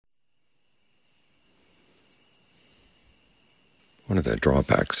One of the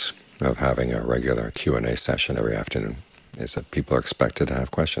drawbacks of having a regular Q&A session every afternoon is that people are expected to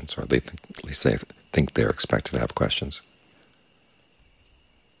have questions, or at least they think they're expected to have questions.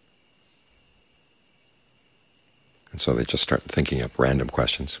 And so they just start thinking up random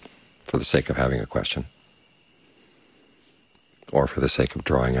questions for the sake of having a question, or for the sake of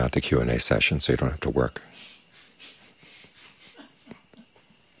drawing out the Q&A session so you don't have to work.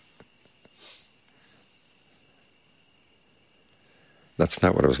 That's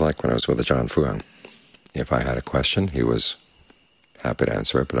not what it was like when I was with Ajahn Fuang. If I had a question, he was happy to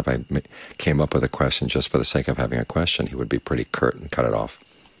answer it, but if I came up with a question just for the sake of having a question, he would be pretty curt and cut it off.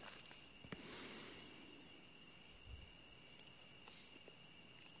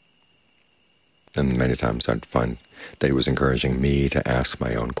 And many times I'd find that he was encouraging me to ask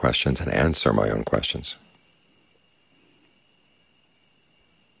my own questions and answer my own questions.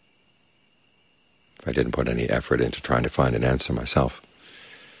 If I didn't put any effort into trying to find an answer myself,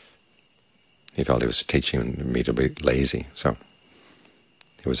 he felt he was teaching me to be lazy. So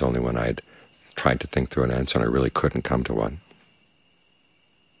it was only when I'd tried to think through an answer and I really couldn't come to one,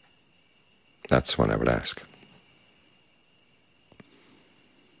 that's when I would ask.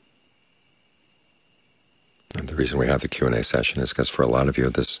 And the reason we have the Q&A session is because for a lot of you,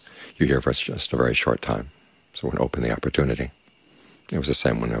 you're here for just a very short time, so we want to open the opportunity. It was the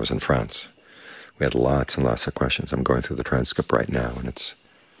same when I was in France. We had lots and lots of questions. I'm going through the transcript right now, and it's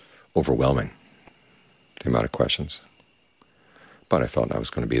overwhelming, the amount of questions. But I felt I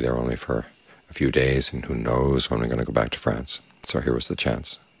was going to be there only for a few days, and who knows when I'm going to go back to France. So here was the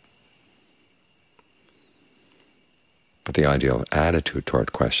chance. But the ideal attitude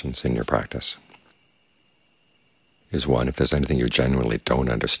toward questions in your practice is one, if there's anything you genuinely don't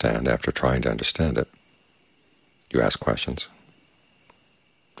understand after trying to understand it, you ask questions.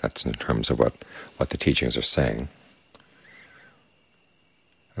 That's in terms of what the teachings are saying.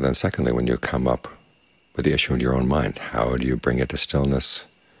 And then secondly, when you come up with the issue in your own mind, how do you bring it to stillness,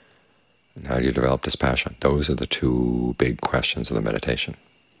 and how do you develop dispassion? Those are the two big questions of the meditation.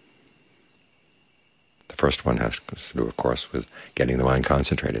 The first one has to do, of course, with getting the mind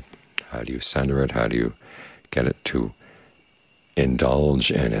concentrated. How do you center it? How do you get it to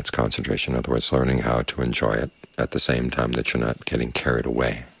indulge in its concentration? In other words, learning how to enjoy it at the same time that you're not getting carried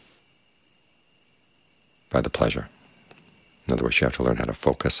away by the pleasure. In other words, you have to learn how to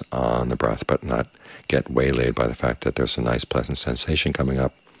focus on the breath, but not get waylaid by the fact that there's a nice, pleasant sensation coming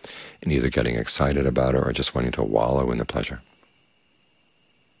up, and either getting excited about it or just wanting to wallow in the pleasure.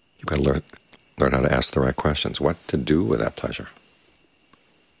 You've got to learn how to ask the right questions. What to do with that pleasure?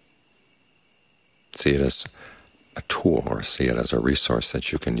 See it as a tool, or see it as a resource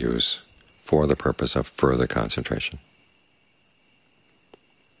that you can use for the purpose of further concentration.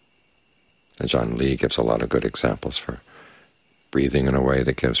 And Ajahn Lee gives a lot of good examples for breathing in a way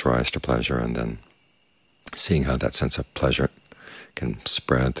that gives rise to pleasure, and then seeing how that sense of pleasure can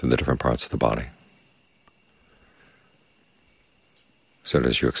spread through the different parts of the body. So that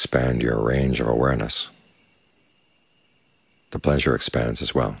as you expand your range of awareness, the pleasure expands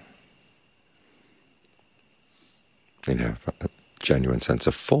as well. And you have a genuine sense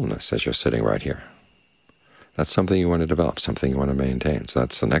of fullness as you're sitting right here. That's something you want to develop, something you want to maintain. So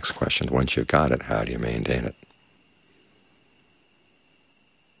that's the next question. Once you've got it, how do you maintain it?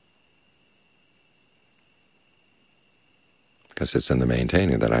 Because it's in the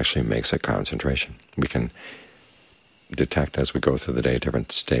maintaining that actually makes it concentration. We can detect as we go through the day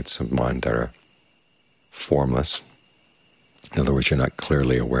different states of mind that are formless. In other words, you're not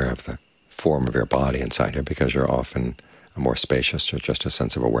clearly aware of the form of your body inside here because you're often more spacious or just a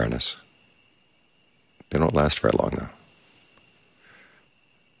sense of awareness. They don't last very long, though.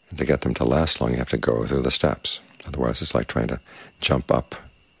 And to get them to last long, you have to go through the steps. Otherwise, it's like trying to jump up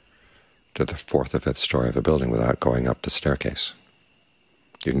to the fourth or fifth story of a building without going up the staircase.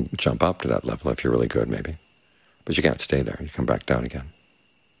 You can jump up to that level if you're really good, maybe, but you can't stay there. You come back down again.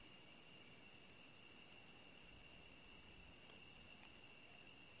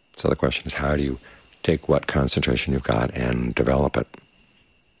 So the question is, how do you take what concentration you've got and develop it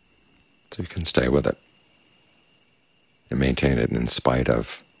so you can stay with it and maintain it in spite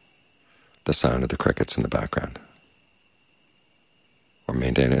of the sound of the crickets in the background, or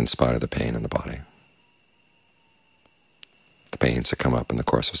maintain it in spite of the pain in the body, the pains that come up in the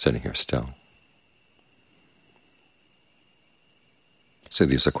course of sitting here still. So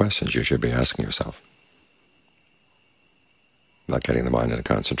these are questions you should be asking yourself about getting the mind into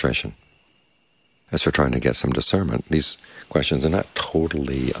concentration. As for trying to get some discernment, these questions are not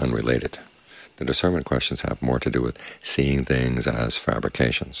totally unrelated. The discernment questions have more to do with seeing things as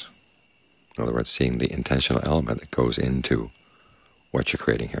fabrications. In other words, seeing the intentional element that goes into what you're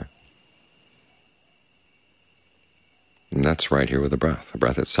creating here. And that's right here with the breath. The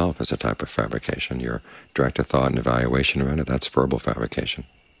breath itself is a type of fabrication. Your directed thought and evaluation around it, that's verbal fabrication.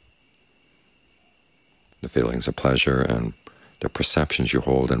 The feelings of pleasure and the perceptions you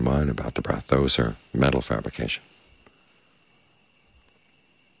hold in mind about the breath, those are mental fabrication.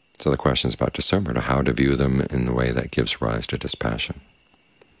 So the questions about discernment are how to view them in the way that gives rise to dispassion.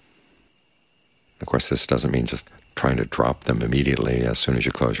 Of course, this doesn't mean just trying to drop them immediately as soon as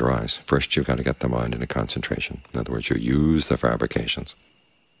you close your eyes. First, you've got to get the mind into concentration. In other words, you use the fabrications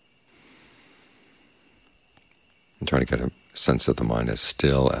and try to get a sense of the mind as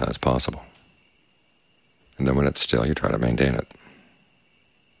still as possible. And then when it's still, you try to maintain it.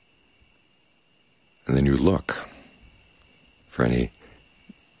 And then you look for any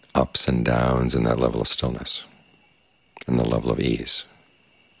ups and downs in that level of stillness, and the level of ease,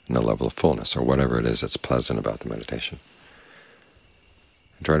 and the level of fullness, or whatever it is that's pleasant about the meditation.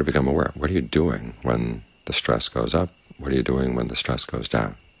 And try to become aware. What are you doing when the stress goes up? What are you doing when the stress goes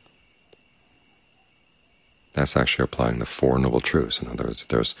down? That's actually applying the Four Noble Truths. In other words, if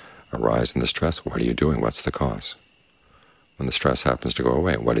there's a rise in the stress, what are you doing? What's the cause? When the stress happens to go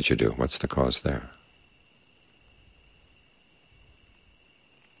away, what did you do? What's the cause there?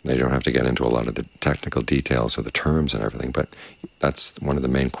 Now, you don't have to get into a lot of the technical details of the terms and everything, but that's one of the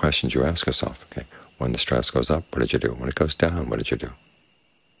main questions you ask yourself. Okay, when the stress goes up, what did you do? When it goes down, what did you do?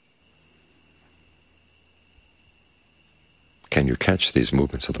 Can you catch these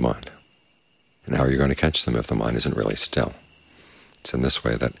movements of the mind? And how are you going to catch them if the mind isn't really still? It's in this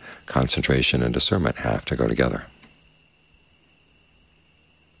way that concentration and discernment have to go together.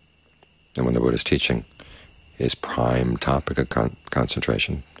 And when the Buddha's teaching his prime topic of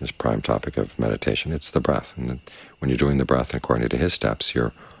concentration, his prime topic of meditation, it's the breath. And when you're doing the breath according to his steps,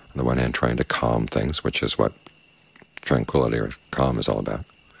 you're on the one hand trying to calm things, which is what tranquility or calm is all about.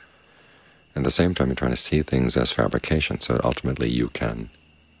 And at the same time, you're trying to see things as fabrication, so that ultimately you can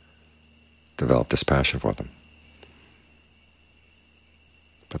develop dispassion for them.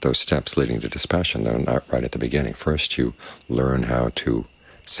 But those steps leading to dispassion, they're not right at the beginning. First, you learn how to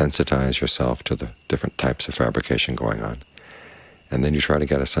sensitize yourself to the different types of fabrication going on. And then you try to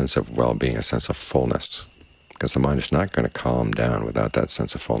get a sense of well-being, a sense of fullness, because the mind is not going to calm down without that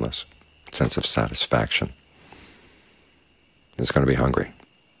sense of fullness, sense of satisfaction. It's going to be hungry.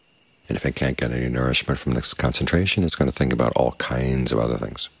 And if it can't get any nourishment from this concentration, it's going to think about all kinds of other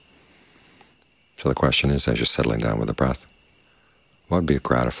things. So the question is, as you're settling down with the breath, what would be a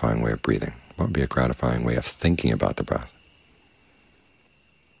gratifying way of breathing? What would be a gratifying way of thinking about the breath?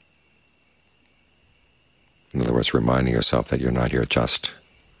 In other words, reminding yourself that you're not here just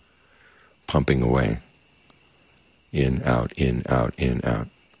pumping away, in, out, in, out, in, out.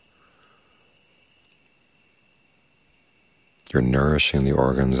 You're nourishing the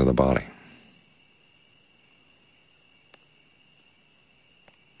organs of the body.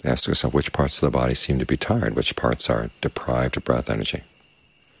 Ask yourself which parts of the body seem to be tired, which parts are deprived of breath energy.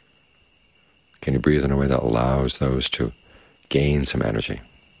 Can you breathe in a way that allows those to gain some energy,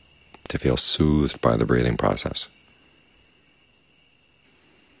 to feel soothed by the breathing process?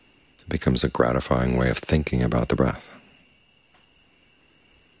 It becomes a gratifying way of thinking about the breath.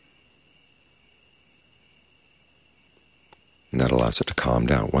 And that allows it to calm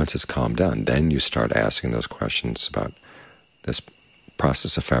down. Once it's calmed down, then you start asking those questions about this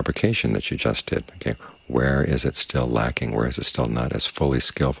process of fabrication that you just did. Okay, where is it still lacking? Where is it still not as fully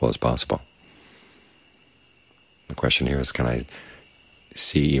skillful as possible? The question here is, can I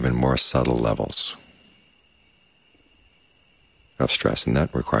see even more subtle levels of stress? And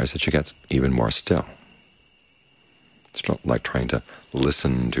that requires that you get even more still. It's not like trying to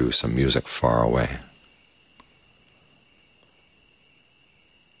listen to some music far away.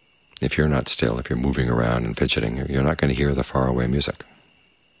 If you're not still, if you're moving around and fidgeting, you're not going to hear the faraway music.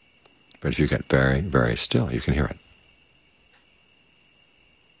 But if you get very, very still, you can hear it.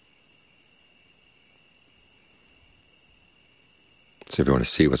 So if you want to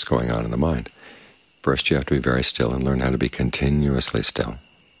see what's going on in the mind, first you have to be very still and learn how to be continuously still.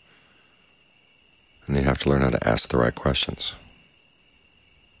 And then you have to learn how to ask the right questions.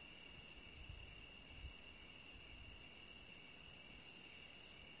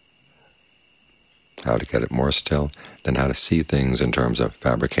 How to get it more still, then how to see things in terms of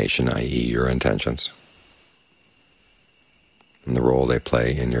fabrication, i.e. your intentions, and the role they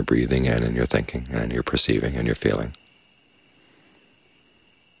play in your breathing and in your thinking and your perceiving and your feeling.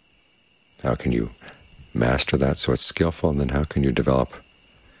 How can you master that so it's skillful, and then how can you develop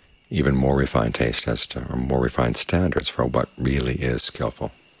even more refined taste as to, or more refined standards for what really is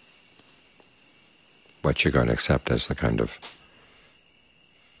skillful, what you're going to accept as the kind of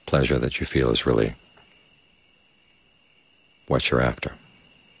pleasure that you feel is really what you're after.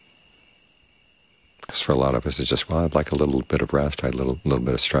 Because for a lot of us, it's just, well, I'd like a little bit of rest, I'd like a little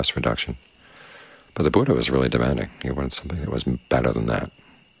bit of stress reduction. But the Buddha was really demanding. He wanted something that was better than that.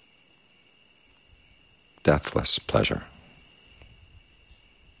 Deathless pleasure.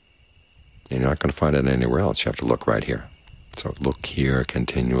 And you're not going to find it anywhere else. You have to look right here. So look here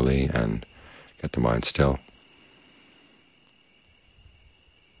continually and get the mind still.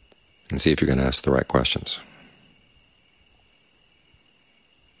 And see if you can ask the right questions.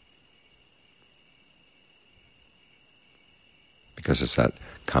 Because it's that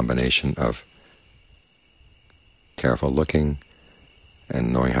combination of careful looking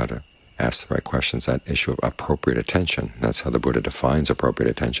and knowing how to ask the right questions, that issue of appropriate attention. That's how the Buddha defines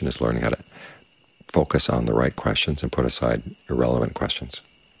appropriate attention, is learning how to focus on the right questions and put aside irrelevant questions.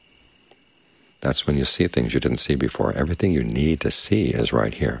 That's when you see things you didn't see before. Everything you need to see is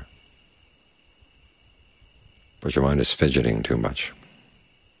right here. But your mind is fidgeting too much.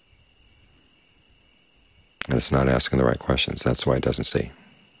 And it's not asking the right questions. That's why it doesn't see.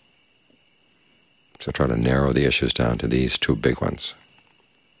 So try to narrow the issues down to these two big ones.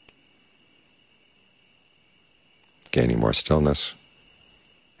 Gaining more stillness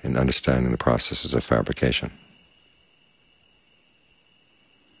and understanding the processes of fabrication.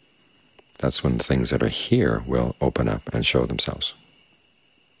 That's when things that are here will open up and show themselves.